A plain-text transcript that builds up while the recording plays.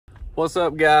What's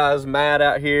up guys, Matt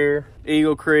out here,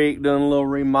 Eagle Creek, doing a little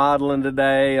remodeling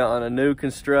today on a new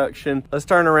construction. Let's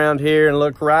turn around here and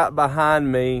look right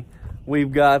behind me.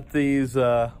 We've got these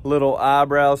little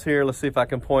eyebrows here. Let's see if I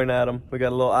can point at them. We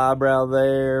got a little eyebrow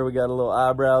there, we got a little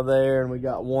eyebrow there, and we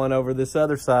got one over this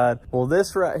other side. Well,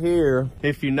 this right here,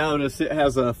 if you notice, it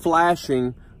has a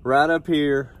flashing right up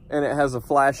here and it has a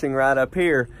flashing right up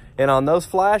here. And on those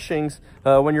flashings,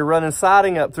 when you're running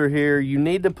siding up through here, you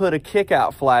need to put a kick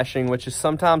out flashing, which is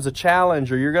sometimes a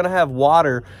challenge, or you're gonna have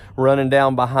water running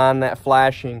down behind that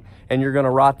flashing and you're gonna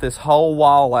rot this whole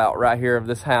wall out right here of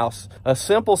this house. A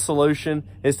simple solution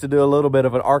is to do a little bit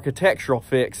of an architectural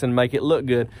fix and make it look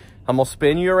good. I'm gonna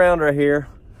spin you around right here,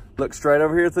 look straight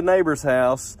over here at the neighbor's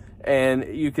house,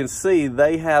 and you can see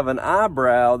they have an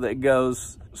eyebrow that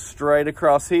goes straight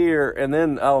across here, and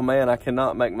then, oh man, I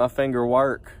cannot make my finger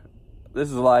work. This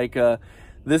is like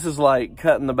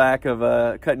cutting the back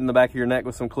of your neck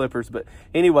with some clippers. But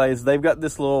anyways, they've got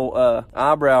this little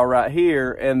eyebrow right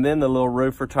here, and then the little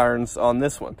roof returns on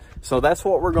this one. So that's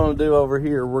what we're going to do over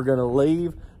here. We're going to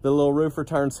leave the little roof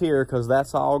returns here because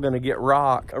that's all going to get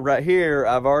rock. Right here,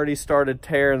 I've already started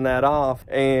tearing that off,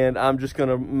 and I'm just going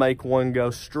to make one go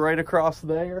straight across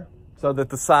there, so that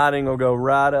the siding will go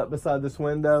right up beside this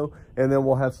window, and then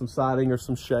we'll have some siding or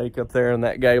some shake up there in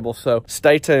that gable. So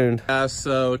stay tuned.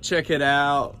 So check it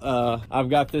out. I've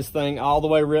got this thing all the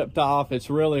way ripped off. It's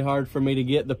really hard for me to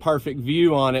get the perfect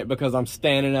view on it because I'm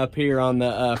standing up here on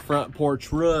the front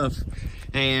porch roof.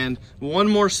 And one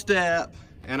more step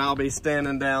and I'll be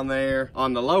standing down there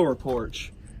on the lower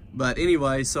porch. But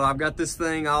anyway, so I've got this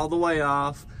thing all the way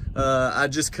off. I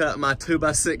just cut my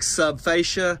 2x6 sub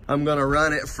fascia. I'm gonna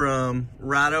run it from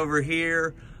right over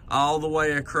here all the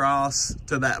way across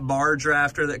to that barge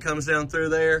rafter that comes down through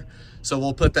there. So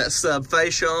we'll put that sub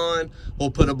fascia on,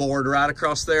 we'll put a board right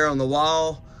across there on the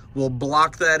wall, we'll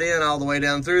block that in all the way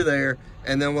down through there,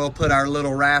 and then we'll put our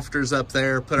little rafters up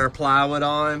there, put our plywood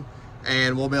on,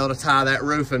 and we'll be able to tie that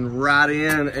roofing right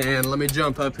in. And let me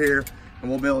jump up here, and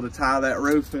we'll be able to tie that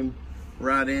roofing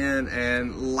right in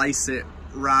and lace it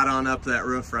right on up that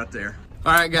roof right there.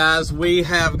 All right guys, we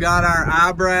have got our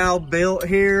eyebrow built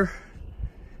here.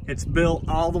 It's built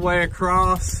all the way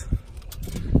across,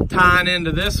 tying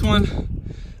into this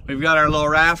one. We've got our little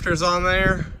rafters on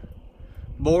there,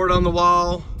 board on the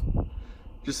wall,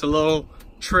 just a little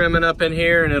trimming up in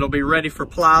here, and it'll be ready for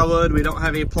plywood. We don't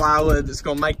have any plywood that's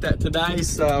gonna make that today,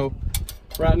 so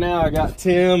right now I got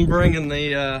Tim bringing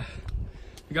the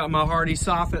I got my Hardy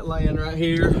soffit laying right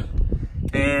here,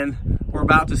 and we're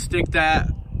about to stick that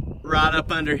right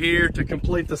up under here to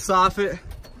complete the soffit.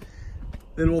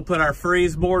 Then we'll put our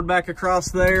freeze board back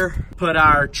across there, put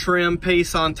our trim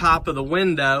piece on top of the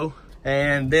window,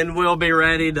 and then we'll be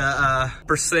ready to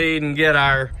proceed and get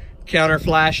our counter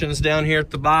flashings down here at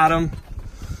the bottom.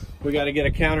 We got to get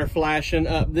a counter flashing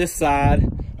up this side.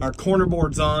 Our corner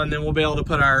board's on, then we'll be able to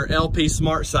put our LP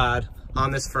Smart side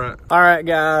on this front. All right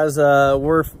guys,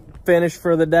 we're finished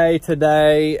for the day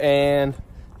today, and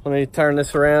let me turn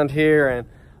this around here and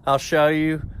I'll show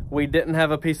you. We didn't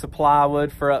have a piece of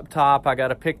plywood for up top. I got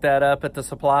to pick that up at the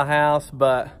supply house,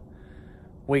 but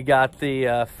we got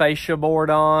the fascia board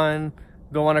on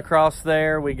going across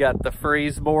there. We got the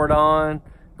freeze board on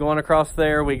going across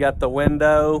there. We got the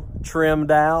window trimmed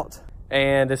out.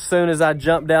 And as soon as I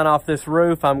jump down off this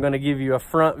roof, I'm going to give you a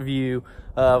front view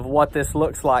of what this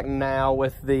looks like now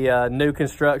with the new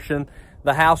construction.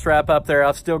 The house wrap up there,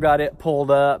 I've still got it pulled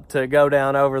up to go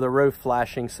down over the roof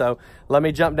flashing. So let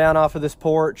me jump down off of this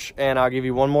porch and I'll give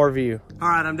you one more view. All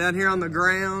right, I'm down here on the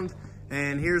ground,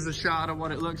 and here's a shot of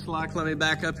what it looks like. Let me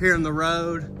back up here in the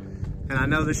road. And I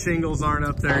know the shingles aren't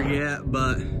up there yet,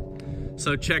 but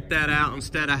so check that out.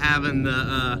 Instead of having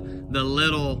the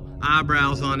little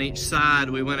eyebrows on each side,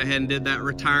 we went ahead and did that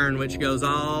return, which goes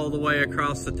all the way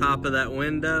across the top of that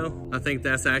window. I think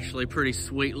that's actually pretty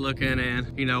sweet looking,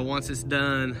 and you know, once it's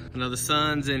done, I know the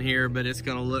sun's in here, but it's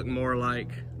gonna look more like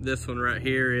this one right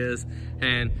here is,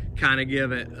 and kind of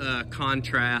give it a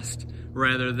contrast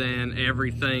rather than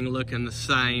everything looking the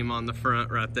same on the front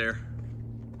right there.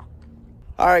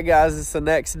 All right guys, it's the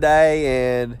next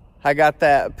day, and I got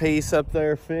that piece up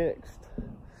there fixed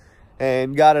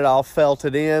and got it all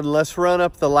felted in. Let's run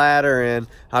up the ladder and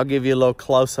I'll give you a little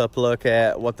close-up look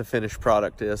at what the finished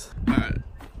product is. All right,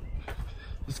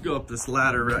 let's go up this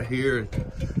ladder right here and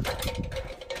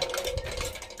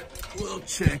we'll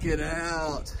check it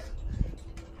out.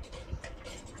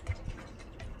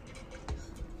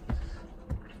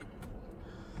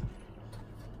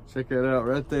 Check that out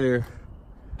right there.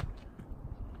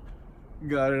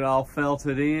 Got it all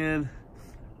felted in.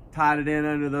 tied it in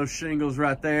under those shingles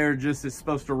right there. Just it's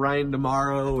supposed to rain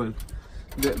tomorrow and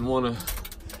didn't want to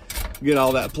get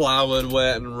all that plywood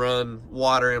wet and run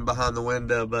water in behind the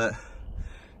window, but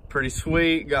pretty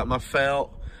sweet. Got my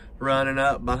felt running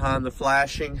up behind the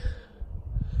flashing.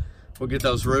 We'll get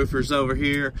those roofers over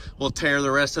here. We'll tear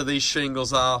the rest of these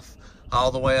shingles off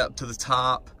all the way up to the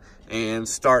top and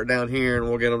start down here, and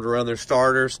we'll get them to run their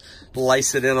starters,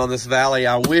 lace it in on this valley.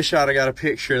 I wish I'd have got a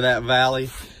picture of that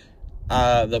valley.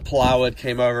 The plywood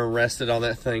came over and rested on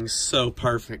that thing so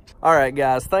perfect. All right,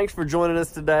 guys, thanks for joining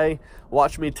us today.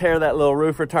 Watch me tear that little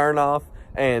roofer turn off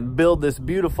and build this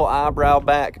beautiful eyebrow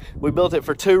back. We built it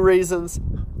for 2 reasons.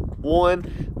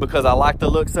 1, because I like the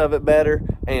looks of it better,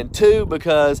 and 2,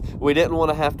 because we didn't want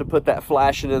to have to put that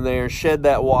flashing in there and shed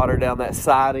that water down that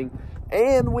siding.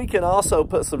 And we can also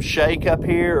put some shake up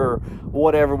here or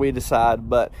whatever we decide.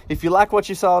 But if you like what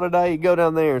you saw today, you go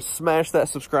down there and smash that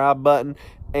subscribe button.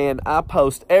 And I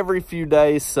post every few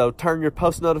days, so turn your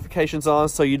post notifications on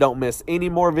so you don't miss any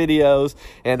more videos.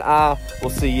 And I will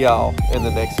see y'all in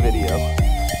the next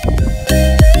video.